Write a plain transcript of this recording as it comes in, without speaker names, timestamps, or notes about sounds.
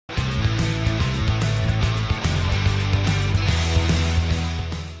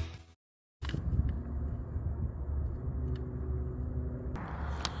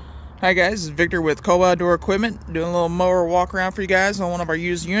Hi guys, this is Victor with Cobalt Outdoor Equipment, doing a little mower walk around for you guys on one of our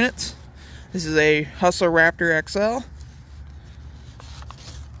used units. This is a Hustler Raptor XL.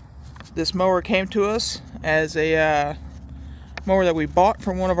 This mower came to us as a mower that we bought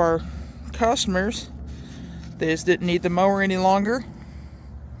from one of our customers. They just didn't need the mower any longer.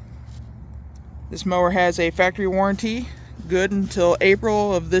 This mower has a factory warranty, good until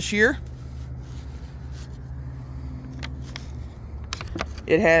April of this year.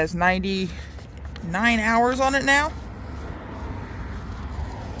 It has 99 hours on it now.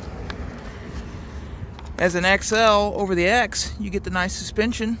 As an XL over the X, you get the nice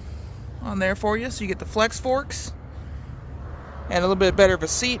suspension on there for you. So you get the flex forks and a little bit better of a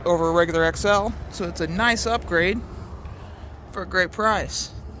seat over a regular XL. So it's a nice upgrade for a great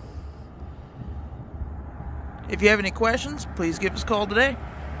price. If you have any questions, please give us a call today.